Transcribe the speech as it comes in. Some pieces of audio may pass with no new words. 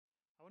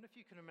wonder if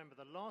you can remember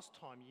the last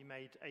time you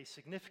made a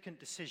significant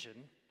decision,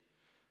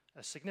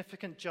 a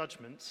significant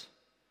judgment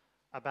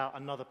about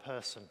another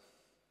person.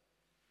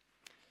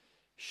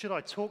 Should I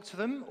talk to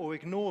them or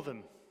ignore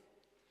them?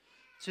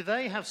 Do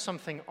they have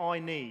something I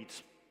need?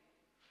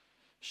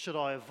 Should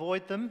I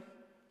avoid them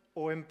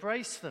or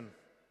embrace them?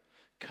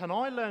 Can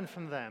I learn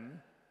from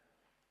them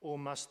or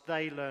must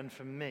they learn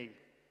from me?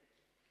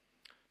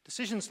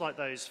 Decisions like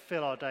those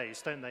fill our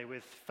days, don't they,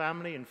 with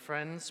family and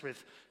friends,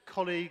 with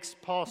colleagues,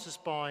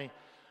 passers-by,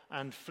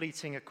 and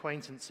fleeting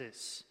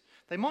acquaintances.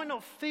 They might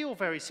not feel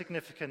very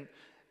significant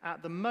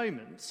at the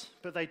moment,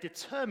 but they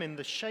determine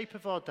the shape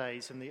of our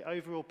days and the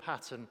overall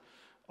pattern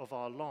of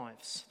our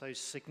lives, those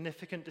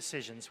significant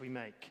decisions we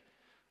make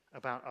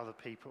about other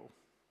people.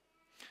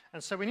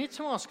 And so we need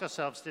to ask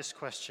ourselves this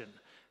question: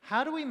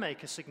 how do we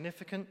make a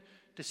significant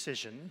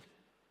decision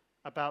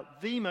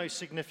about the most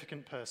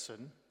significant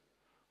person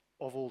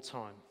of all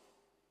time?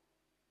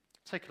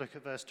 Take a look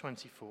at verse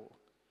 24.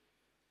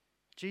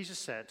 Jesus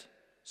said,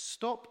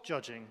 "Stop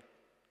judging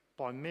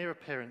by mere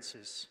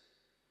appearances,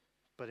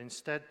 but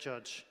instead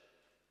judge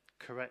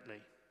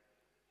correctly."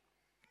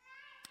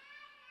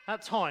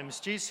 At times,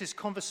 Jesus'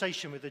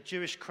 conversation with the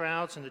Jewish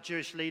crowds and the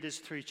Jewish leaders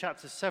through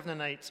chapters 7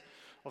 and 8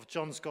 of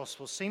John's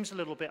Gospel seems a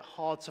little bit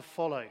hard to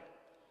follow.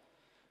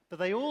 But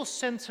they all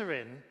center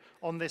in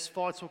on this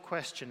vital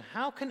question: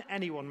 how can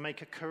anyone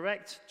make a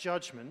correct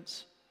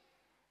judgment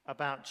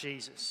about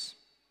Jesus?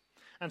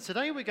 And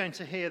today we're going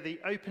to hear the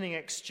opening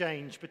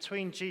exchange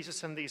between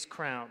Jesus and these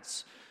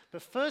crowds.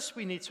 But first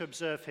we need to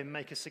observe him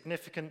make a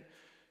significant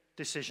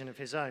decision of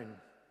his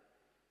own.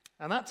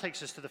 And that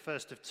takes us to the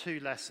first of two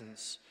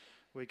lessons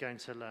we're going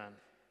to learn.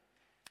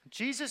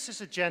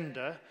 Jesus'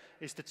 agenda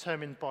is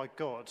determined by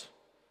God,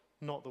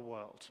 not the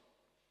world.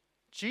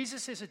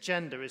 Jesus'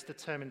 agenda is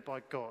determined by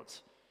God,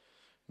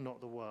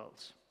 not the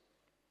world.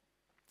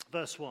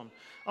 Verse 1.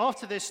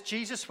 After this,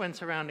 Jesus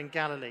went around in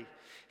Galilee.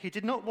 He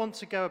did not want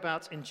to go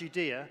about in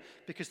Judea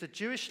because the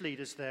Jewish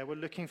leaders there were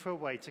looking for a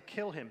way to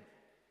kill him.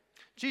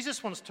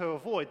 Jesus wants to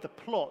avoid the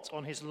plot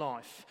on his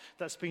life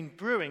that's been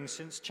brewing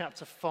since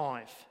chapter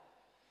 5.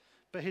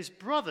 But his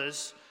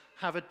brothers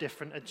have a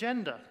different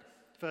agenda.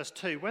 Verse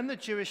 2, when the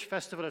Jewish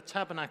festival of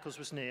tabernacles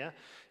was near,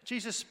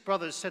 Jesus'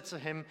 brothers said to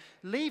him,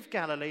 "Leave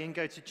Galilee and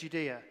go to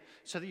Judea,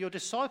 so that your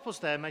disciples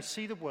there may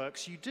see the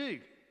works you do.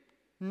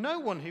 No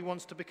one who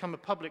wants to become a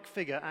public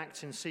figure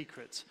acts in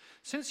secret.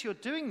 Since you're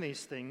doing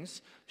these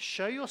things,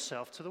 show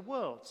yourself to the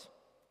world."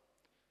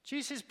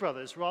 Jesus'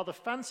 brothers rather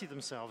fancy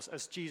themselves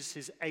as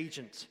Jesus'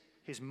 agent,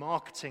 his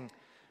marketing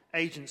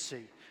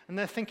agency. And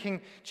they're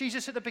thinking,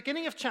 Jesus, at the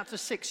beginning of chapter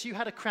 6, you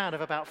had a crowd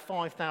of about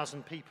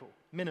 5,000 people,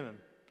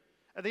 minimum.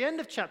 At the end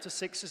of chapter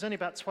 6, there's only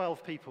about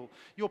 12 people.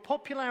 Your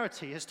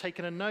popularity has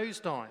taken a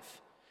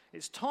nosedive.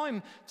 It's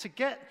time to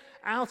get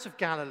out of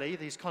Galilee,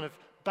 these kind of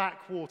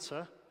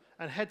backwater,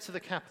 and head to the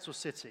capital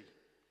city.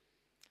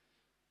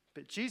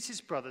 But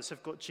Jesus' brothers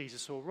have got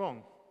Jesus all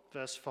wrong.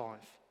 Verse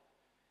 5.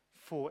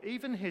 For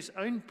even his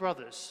own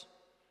brothers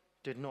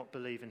did not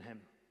believe in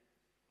him.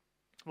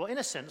 Well, in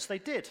a sense, they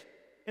did.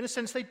 In a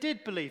sense, they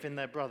did believe in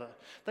their brother.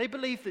 They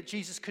believed that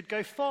Jesus could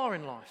go far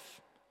in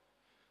life.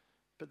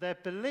 But their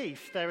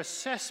belief, their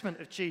assessment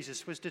of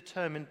Jesus was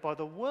determined by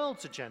the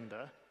world's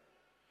agenda,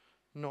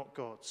 not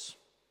God's.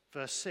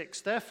 Verse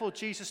 6, therefore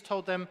Jesus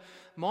told them,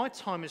 "My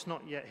time is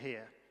not yet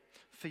here.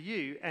 For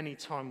you, any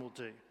time will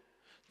do.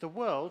 The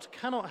world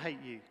cannot hate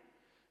you,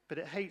 but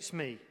it hates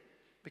me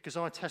because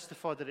I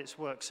testify that its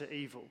works are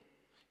evil.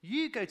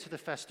 You go to the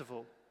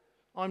festival.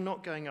 I'm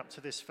not going up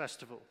to this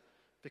festival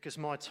because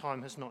my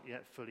time has not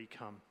yet fully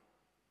come."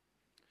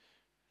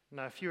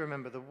 Now, if you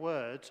remember, the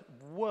word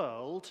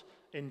world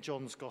in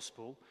John's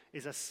Gospel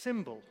is a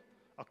symbol,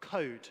 a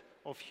code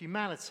of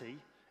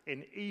humanity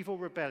in evil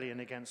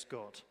rebellion against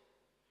God.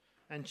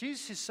 And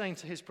Jesus is saying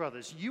to his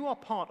brothers, you are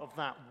part of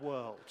that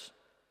world.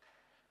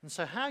 And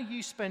so how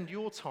you spend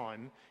your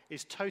time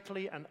is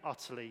totally and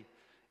utterly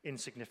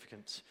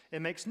insignificant. It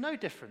makes no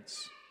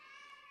difference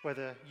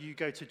whether you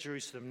go to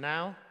Jerusalem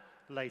now,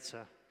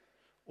 later,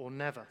 or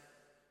never.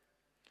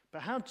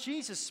 But how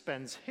Jesus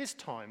spends his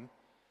time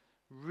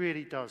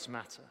really does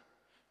matter.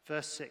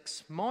 Verse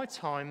 6, my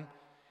time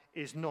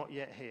is not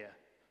yet here.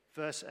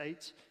 Verse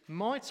 8,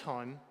 my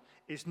time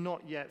is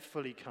not yet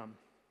fully come.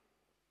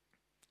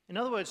 In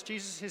other words,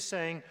 Jesus is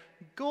saying,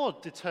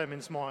 God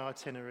determines my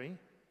itinerary,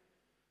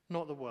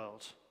 not the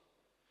world.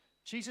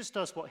 Jesus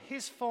does what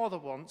his Father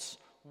wants,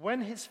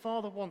 when his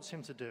Father wants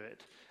him to do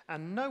it,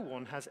 and no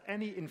one has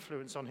any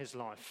influence on his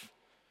life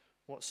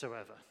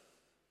whatsoever.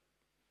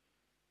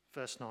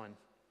 Verse 9,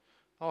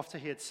 after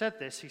he had said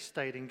this, he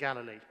stayed in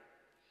Galilee.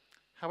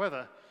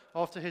 However,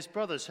 after his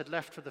brothers had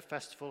left for the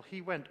festival, he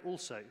went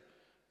also,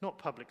 not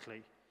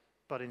publicly,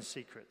 but in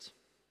secret.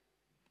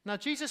 Now,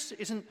 Jesus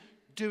isn't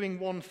doing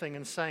one thing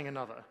and saying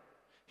another.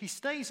 He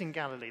stays in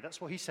Galilee,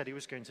 that's what he said he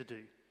was going to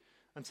do,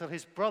 until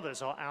his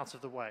brothers are out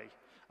of the way.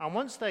 And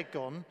once they're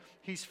gone,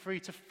 he's free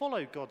to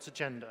follow God's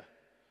agenda,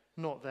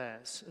 not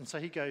theirs. And so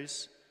he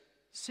goes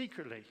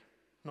secretly,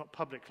 not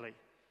publicly,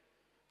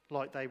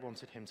 like they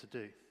wanted him to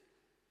do.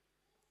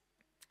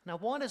 Now,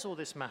 why does all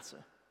this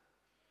matter?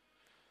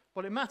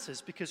 Well, it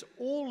matters because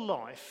all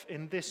life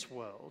in this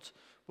world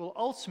will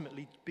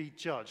ultimately be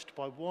judged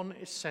by one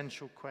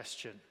essential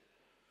question.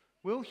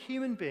 Will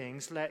human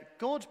beings let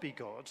God be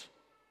God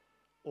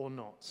or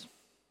not?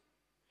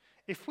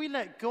 If we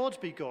let God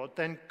be God,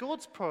 then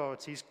God's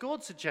priorities,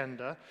 God's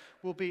agenda,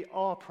 will be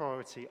our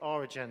priority,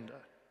 our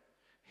agenda.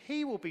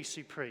 He will be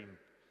supreme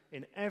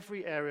in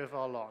every area of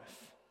our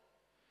life.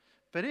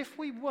 But if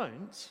we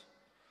won't,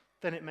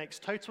 then it makes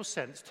total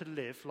sense to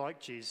live like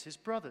Jesus'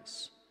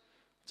 brothers,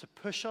 to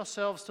push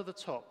ourselves to the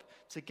top,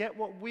 to get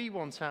what we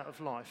want out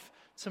of life,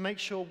 to make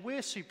sure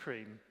we're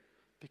supreme,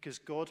 because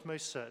God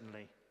most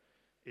certainly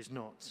is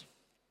not.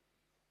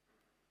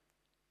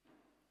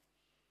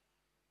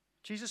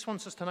 Jesus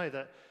wants us to know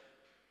that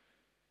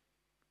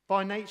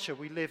by nature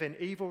we live in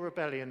evil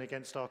rebellion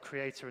against our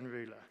Creator and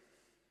ruler.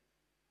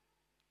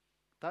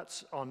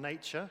 That's our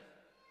nature.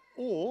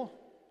 Or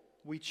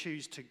we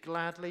choose to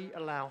gladly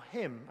allow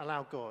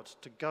God,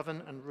 to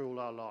govern and rule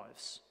our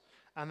lives.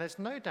 And there's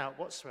no doubt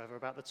whatsoever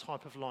about the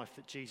type of life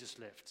that Jesus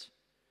lived.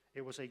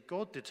 It was a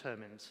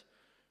God-determined,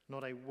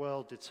 not a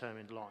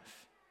world-determined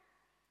life.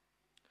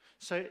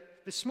 So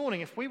this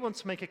morning, if we want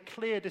to make a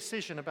clear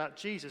decision about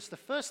Jesus, the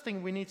first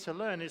thing we need to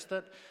learn is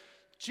that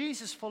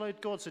Jesus followed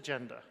God's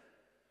agenda,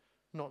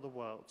 not the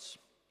world's.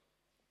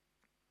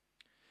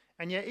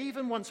 And yet,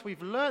 even once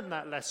we've learned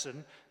that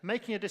lesson,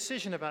 making a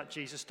decision about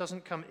Jesus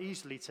doesn't come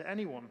easily to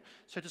anyone.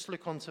 So just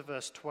look on to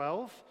verse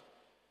 12.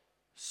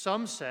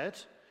 Some said,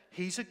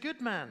 "He's a good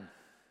man."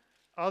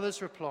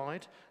 Others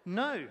replied,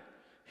 "No,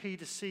 he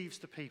deceives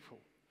the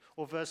people."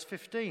 Or verse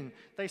 15,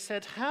 they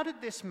said, "How did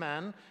this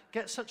man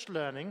get such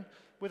learning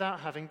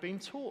without having been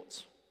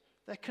taught?"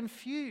 They're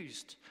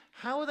confused.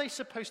 How are they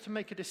supposed to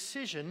make a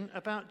decision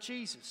about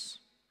Jesus?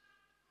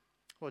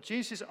 Well,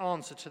 Jesus'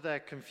 answer to their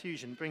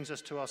confusion brings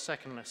us to our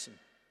second lesson.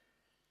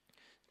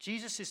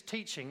 Jesus'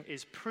 teaching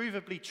is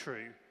provably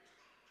true,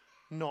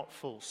 not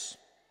false.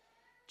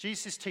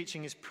 Jesus'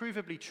 teaching is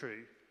provably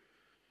true,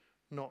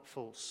 not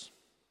false.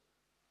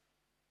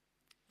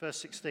 Verse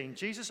 16,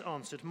 Jesus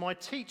answered, "My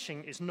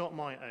teaching is not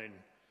my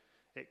own.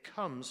 It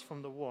comes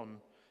from the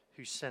one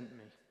who sent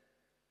me."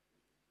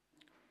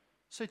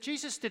 So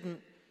Jesus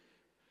didn't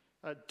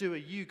do a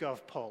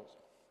YouGov poll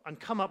and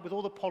come up with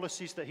all the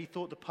policies that he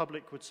thought the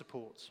public would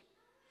support.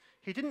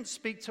 He didn't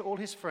speak to all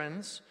his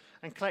friends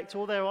and collect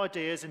all their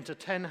ideas into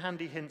 10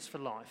 handy hints for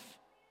life.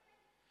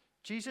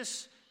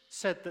 Jesus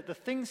said that the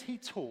things he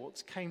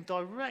taught came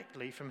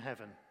directly from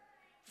heaven,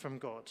 from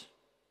God.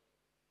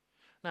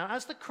 Now,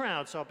 as the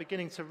crowds are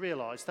beginning to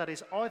realize, that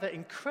is either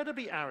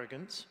incredibly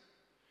arrogant,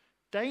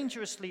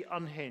 dangerously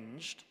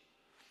unhinged,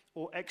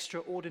 or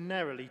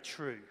extraordinarily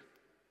true.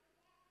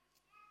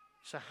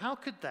 So how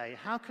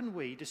can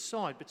we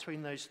decide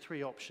between those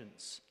three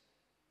options?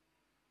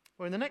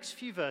 Well, in the next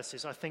few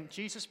verses, I think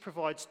Jesus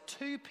provides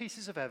two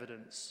pieces of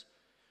evidence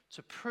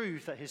to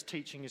prove that his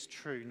teaching is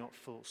true, not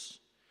false.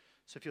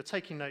 So if you're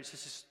taking notes,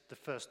 this is the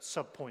first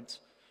sub-point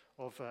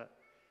of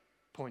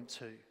point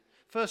 2.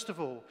 First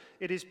of all,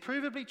 it is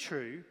provably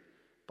true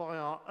by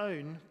our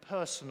own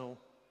personal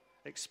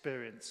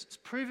experience. It's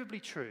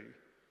provably true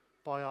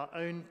by our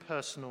own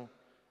personal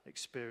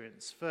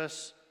experience.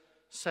 Verse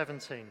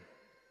 17.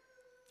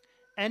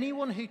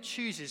 Anyone who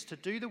chooses to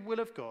do the will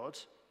of God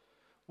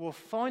will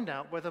find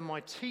out whether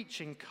my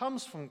teaching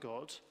comes from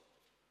God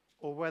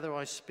or whether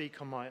I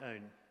speak on my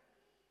own.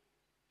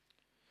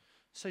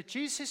 So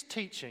Jesus'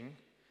 teaching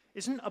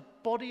isn't a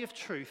body of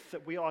truth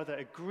that we either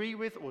agree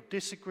with or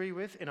disagree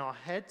with in our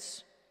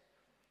heads.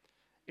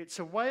 It's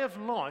a way of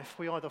life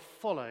we either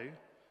follow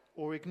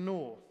or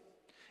ignore.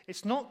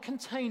 It's not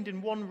contained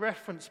in one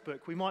reference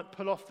book we might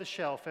pull off the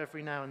shelf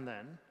every now and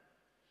then.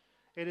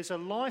 It is a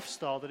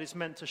lifestyle that is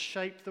meant to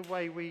shape the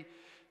way we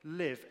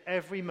live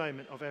every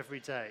moment of every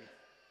day.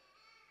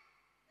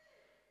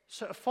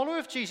 So a follower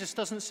of Jesus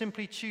doesn't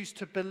simply choose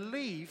to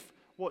believe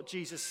what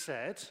Jesus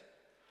said.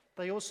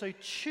 They also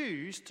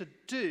choose to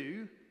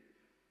do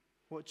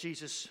what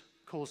Jesus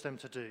calls them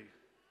to do.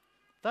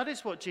 That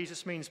is what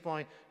Jesus means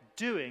by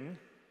doing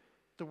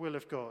the will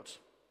of God.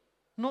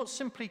 Not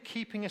simply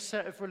keeping a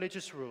set of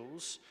religious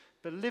rules,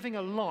 but living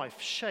a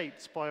life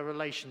shaped by a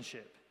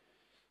relationship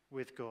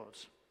with God.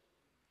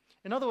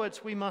 In other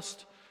words, we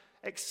must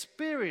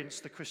experience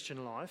the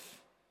Christian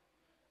life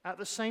at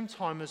the same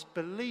time as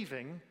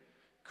believing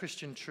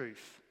Christian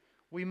truth.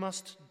 We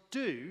must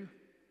do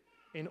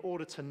in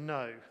order to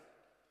know.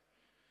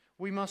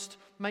 We must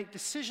make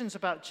decisions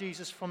about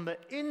Jesus from the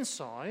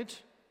inside,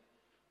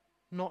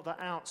 not the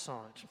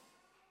outside.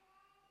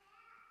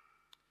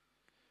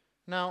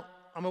 Now,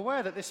 I'm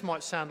aware that this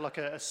might sound like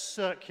a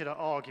circular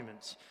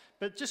argument,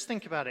 but just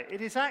think about it.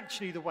 It is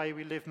actually the way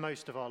we live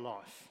most of our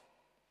life.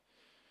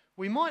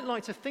 We might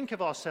like to think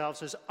of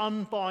ourselves as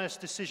unbiased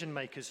decision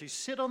makers who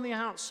sit on the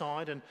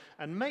outside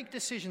and make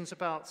decisions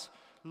about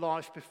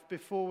life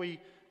before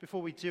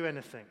we do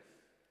anything.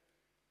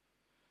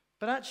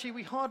 But actually,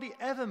 we hardly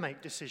ever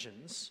make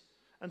decisions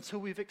until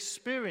we've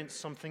experienced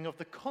something of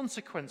the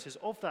consequences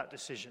of that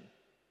decision.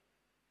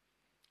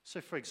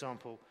 So, for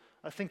example,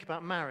 Think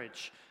about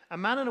marriage. A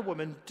man and a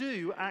woman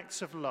do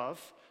acts of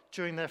love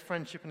during their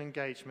friendship and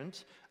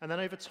engagement, and then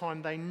over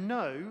time they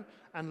know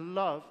and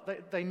love,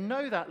 they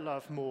know that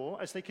love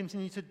more as they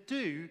continue to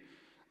do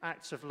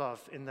acts of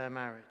love in their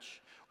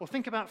marriage. Or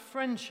think about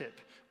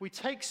friendship. We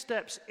take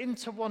steps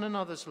into one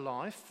another's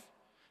life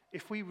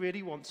if we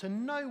really want to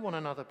know one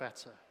another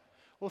better.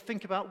 Or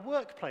think about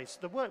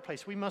the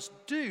workplace. We must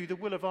do the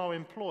will of our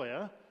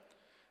employer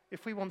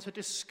if we want to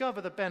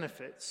discover the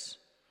benefits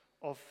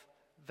of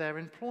their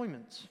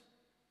employment.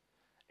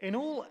 In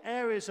all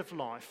areas of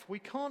life, we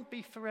can't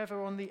be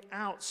forever on the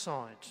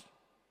outside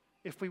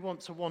if we want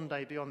to one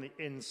day be on the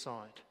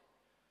inside.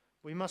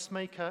 We must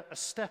make a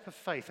step of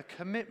faith, a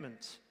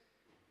commitment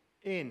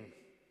in,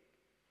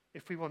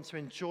 if we want to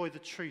enjoy the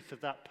truth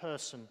of that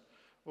person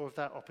or of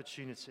that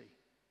opportunity.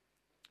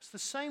 It's the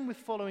same with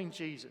following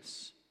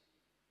Jesus.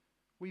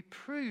 We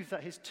prove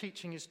that his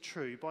teaching is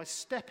true by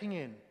stepping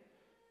in,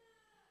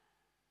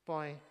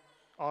 by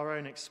our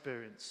own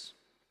experience.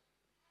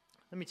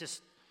 Let me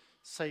just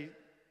say,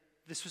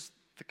 this was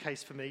the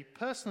case for me.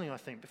 Personally, I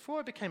think, before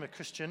I became a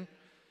Christian,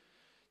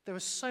 there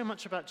was so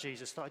much about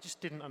Jesus that I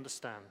just didn't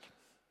understand.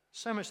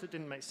 So much that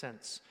didn't make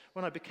sense.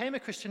 When I became a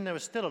Christian, there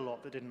was still a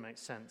lot that didn't make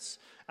sense.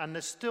 And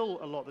there's still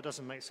a lot that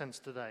doesn't make sense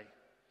today.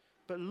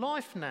 But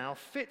life now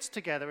fits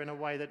together in a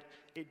way that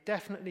it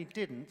definitely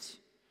didn't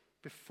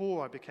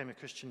before I became a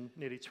Christian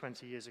nearly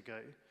 20 years ago.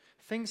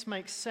 Things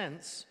make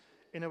sense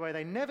in a way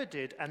they never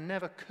did and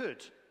never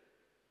could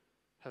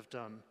have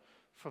done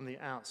from the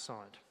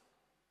outside.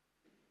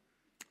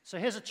 So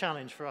here's a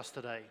challenge for us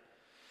today.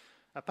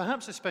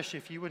 Perhaps especially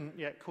if you wouldn't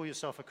yet call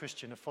yourself a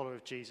Christian, a follower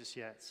of Jesus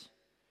yet.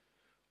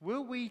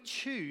 Will we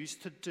choose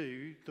to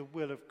do the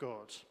will of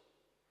God?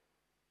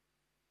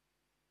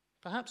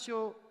 Perhaps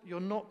you're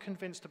not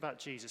convinced about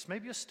Jesus.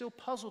 Maybe you're still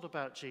puzzled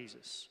about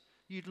Jesus.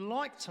 You'd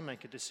like to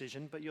make a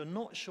decision, but you're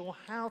not sure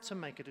how to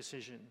make a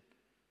decision.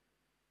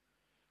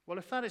 Well,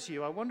 if that is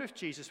you, I wonder if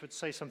Jesus would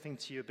say something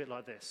to you a bit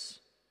like this.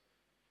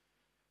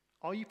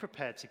 Are you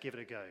prepared to give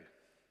it a go?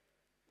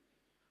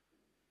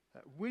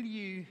 Will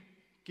you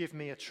give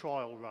me a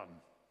trial run?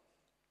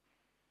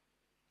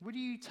 Will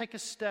you take a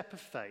step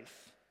of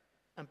faith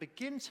and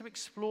begin to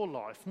explore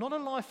life, not a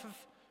life of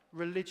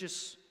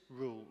religious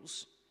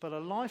rules, but a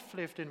life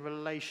lived in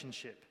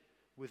relationship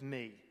with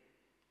me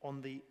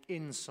on the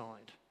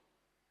inside?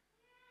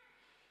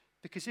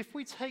 Because if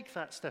we take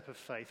that step of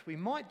faith, we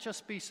might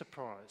just be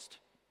surprised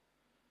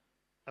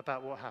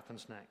about what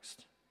happens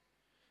next.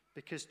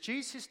 Because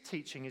Jesus'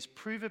 teaching is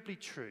provably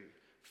true,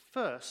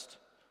 first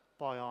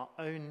by our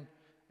own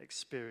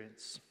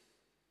experience.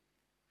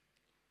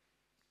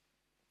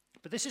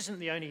 But this isn't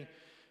the only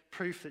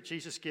proof that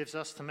Jesus gives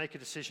us to make a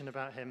decision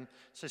about him.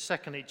 So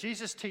secondly,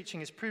 Jesus'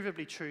 teaching is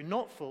provably true,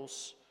 not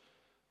false,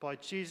 by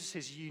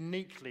Jesus'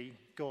 uniquely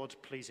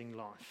God-pleasing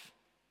life.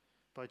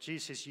 By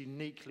Jesus'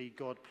 uniquely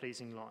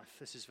God-pleasing life.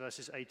 This is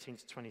verses 18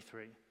 to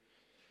 23.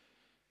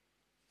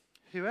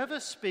 Whoever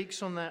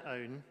speaks on their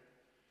own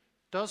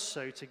does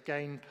so to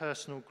gain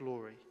personal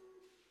glory.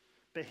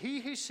 But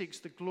he who seeks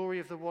the glory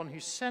of the one who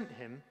sent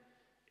him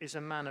is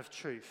a man of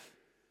truth.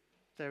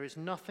 There is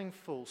nothing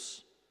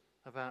false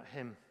about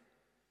him.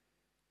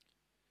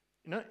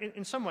 You know,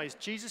 in some ways,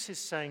 Jesus is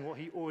saying what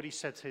he already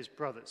said to his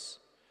brothers.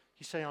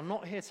 He's saying, I'm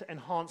not here to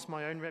enhance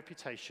my own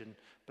reputation,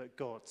 but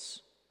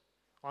God's.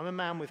 I'm a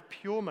man with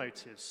pure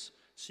motives,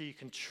 so you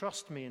can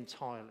trust me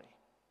entirely.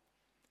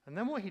 And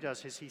then what he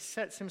does is he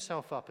sets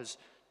himself up as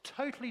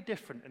totally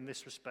different in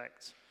this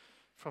respect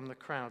from the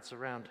crowds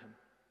around him.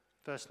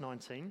 Verse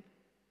 19,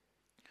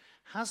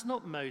 has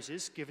not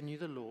Moses given you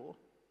the law?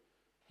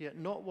 Yet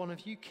not one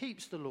of you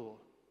keeps the law.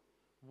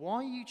 Why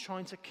are you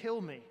trying to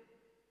kill me?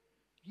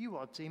 You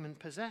are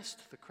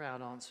demon-possessed, the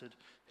crowd answered.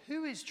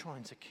 Who is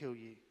trying to kill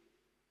you?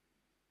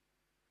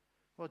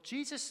 Well,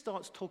 Jesus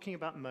starts talking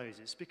about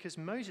Moses because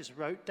Moses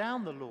wrote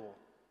down the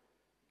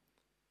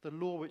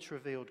law which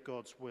revealed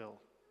God's will.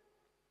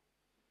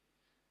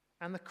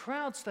 And the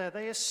crowds there,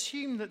 they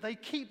assume that they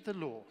keep the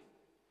law.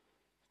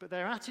 But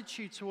their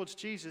attitude towards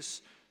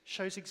Jesus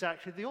shows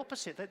exactly the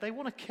opposite. They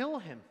want to kill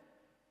him.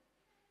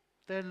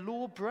 They're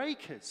law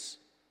breakers,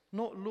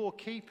 not law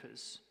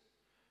keepers.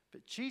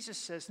 But Jesus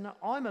says, no,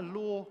 I'm a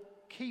law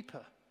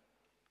keeper.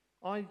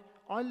 I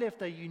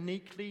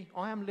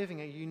am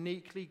living a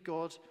uniquely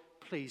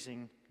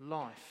God-pleasing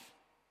life.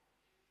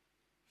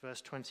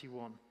 Verse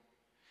 21.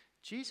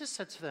 Jesus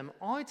said to them,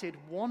 I did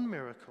one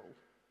miracle,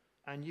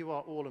 and you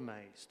are all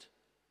amazed.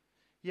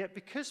 Yet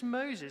because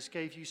Moses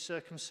gave you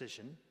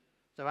circumcision,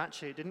 though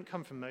actually it didn't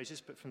come from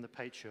Moses but from the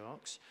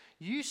patriarchs,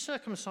 you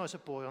circumcise a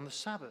boy on the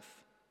Sabbath.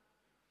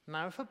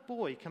 Now if a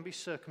boy can be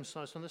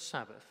circumcised on the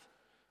Sabbath,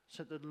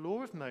 so that the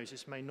law of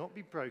Moses may not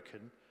be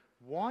broken,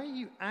 why are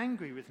you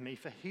angry with me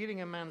for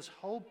healing a man's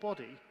whole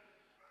body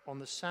on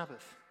the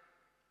Sabbath?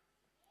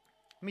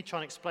 Let me try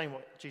and explain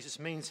what Jesus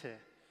means here.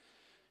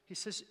 He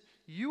says,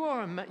 you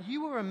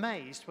were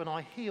amazed when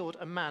I healed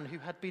a man who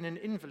had been an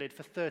invalid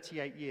for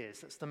 38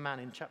 years. That's the man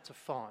in chapter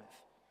 5.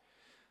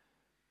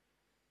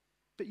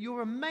 But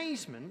your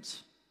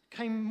amazement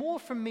came more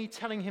from me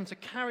telling him to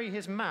carry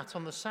his mat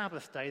on the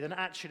Sabbath day than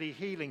actually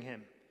healing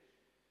him.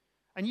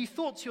 And you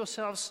thought to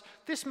yourselves,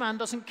 this man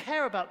doesn't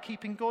care about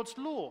keeping God's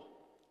law.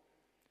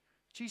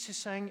 Jesus is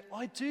saying,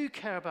 I do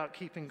care about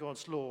keeping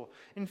God's law.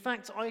 In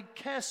fact, I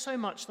care so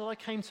much that I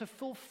came to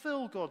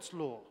fulfill God's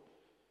law.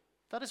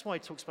 That is why he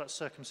talks about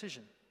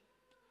circumcision.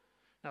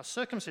 Now,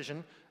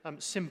 circumcision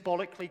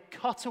symbolically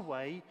cut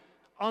away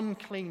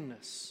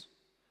uncleanness,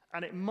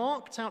 and it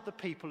marked out the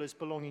people as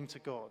belonging to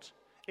God.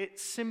 It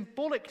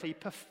symbolically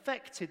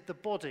perfected the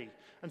body,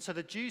 and so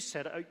the Jews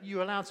said,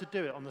 you're allowed to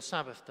do it on the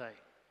Sabbath day,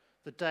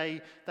 the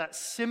day that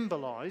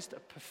symbolized a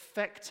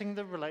perfecting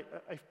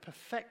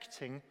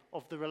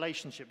of the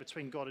relationship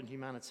between God and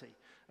humanity,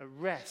 a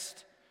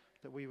rest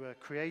that we were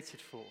created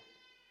for.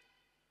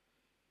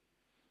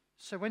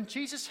 So when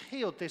Jesus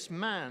healed this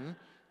man,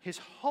 his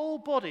whole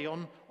body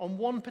on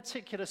one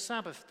particular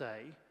Sabbath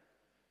day,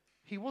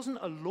 he wasn't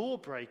a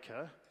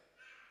lawbreaker,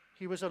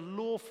 he was a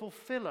law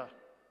fulfiller.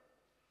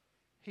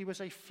 He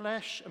was a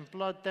flesh and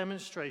blood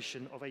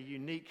demonstration of a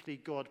uniquely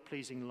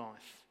God-pleasing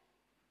life.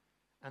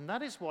 And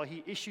that is why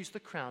he issues the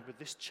crowd with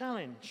this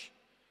challenge.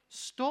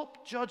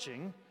 Stop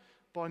judging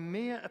by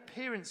mere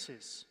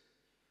appearances,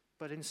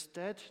 but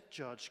instead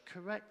judge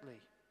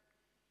correctly.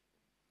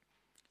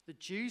 The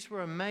Jews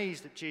were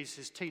amazed at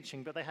Jesus'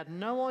 teaching, but they had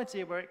no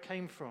idea where it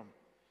came from.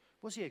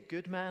 Was he a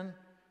good man,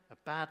 a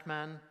bad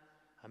man,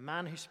 a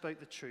man who spoke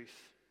the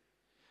truth?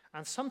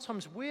 And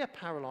sometimes we are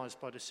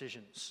paralyzed by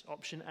decisions,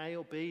 option A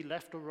or B,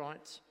 left or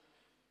right.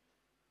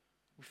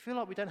 We feel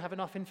like we don't have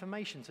enough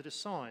information to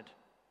decide.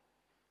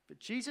 But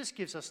Jesus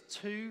gives us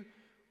two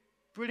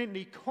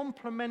brilliantly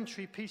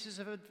complementary pieces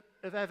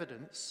of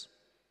evidence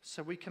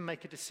so we can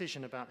make a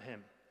decision about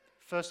him.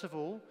 First of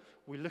all,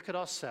 we look at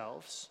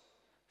ourselves.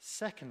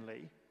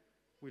 Secondly,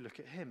 we look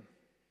at him.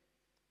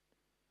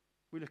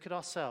 We look at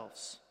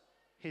ourselves.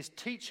 His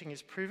teaching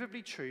is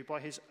provably true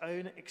by his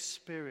own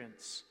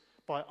experience.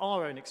 By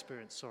our own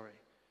experience, sorry.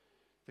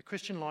 The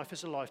Christian life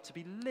is a life to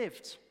be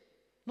lived,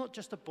 not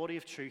just a body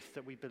of truth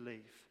that we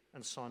believe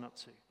and sign up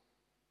to.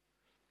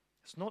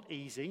 It's not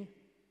easy,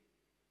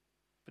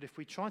 but if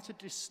we try to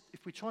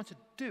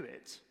do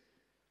it,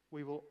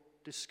 we will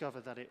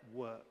discover that it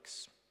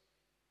works.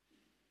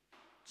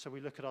 So we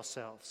look at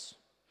ourselves.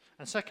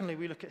 And secondly,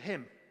 we look at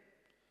him,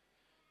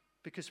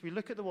 because we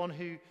look at the one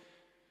who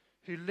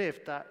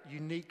lived that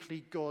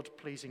uniquely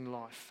God-pleasing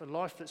life, a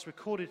life that's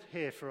recorded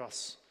here for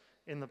us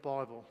in the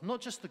Bible. Not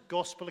just the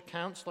gospel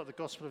accounts like the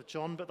Gospel of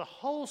John, but the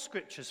whole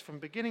scriptures from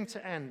beginning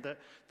to end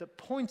that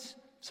point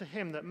to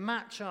him, that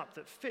match up,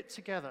 that fit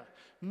together.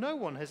 No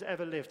one has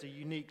ever lived a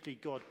uniquely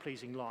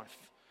God-pleasing life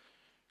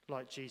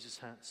like Jesus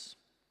has.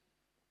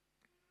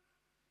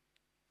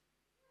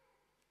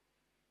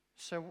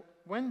 So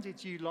when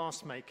did you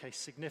last make a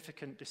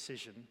significant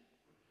decision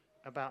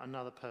about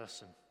another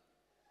person?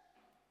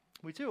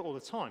 We do it all the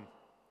time.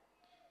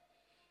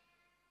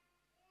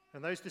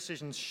 And those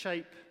decisions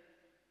shape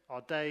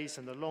our days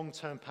and the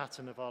long-term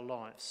pattern of our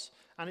lives.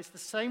 And it's the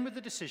same with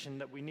the decision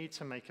that we need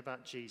to make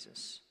about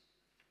Jesus.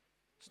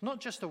 It's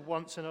not just a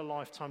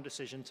once-in-a-lifetime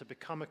decision to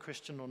become a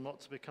Christian or not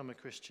to become a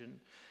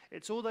Christian.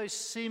 It's all those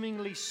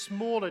seemingly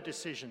smaller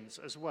decisions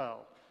as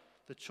well,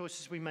 the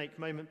choices we make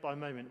moment by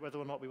moment, whether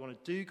or not we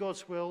want to do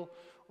God's will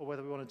or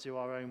whether we want to do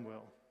our own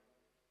will.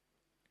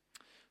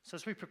 So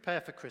as we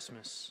prepare for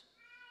Christmas,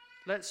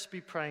 let's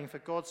be praying for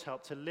God's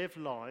help to live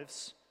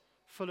lives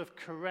full of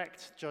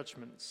correct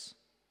judgments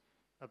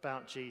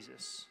about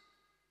Jesus.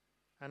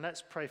 And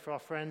let's pray for our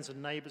friends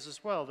and neighbours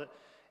as well, that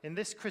in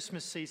this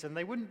Christmas season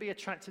they wouldn't be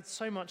attracted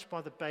so much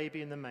by the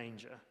baby in the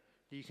manger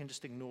that you can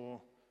just ignore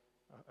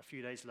a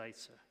few days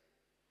later,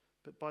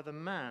 but by the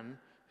man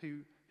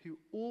who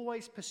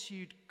always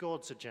pursued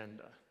God's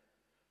agenda,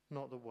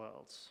 not the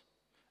world's.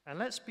 And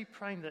let's be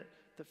praying that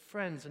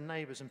friends and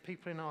neighbours and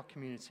people in our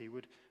community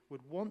would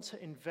want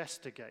to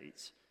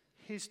investigate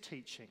his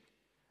teaching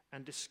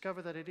and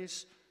discover that it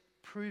is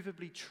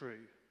provably true,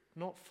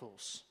 not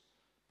false,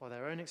 by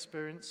their own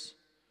experience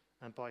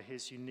and by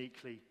his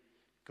uniquely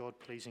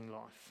God-pleasing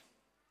life.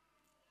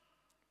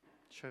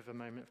 Let's have a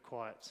moment of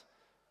quiet,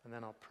 and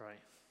then I'll pray.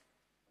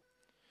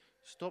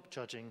 Stop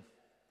judging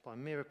by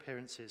mere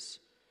appearances,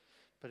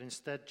 but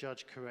instead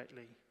judge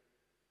correctly.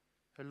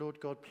 Oh Lord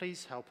God,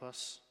 please help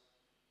us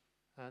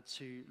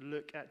to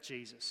look at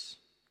Jesus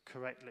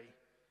correctly,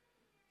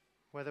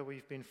 whether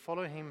we've been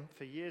following him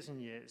for years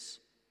and years,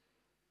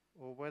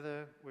 or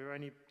whether we're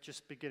only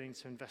just beginning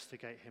to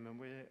investigate him and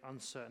we're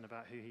uncertain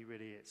about who he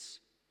really is.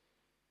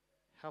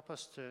 Help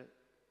us to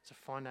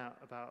find out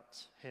about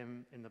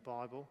him in the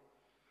Bible,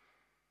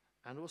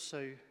 and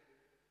also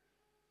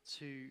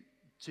to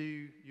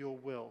do your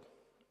will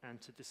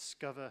and to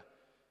discover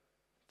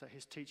that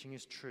his teaching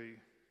is true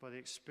by the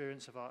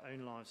experience of our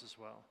own lives as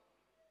well.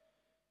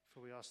 For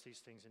we ask these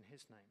things in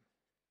his name.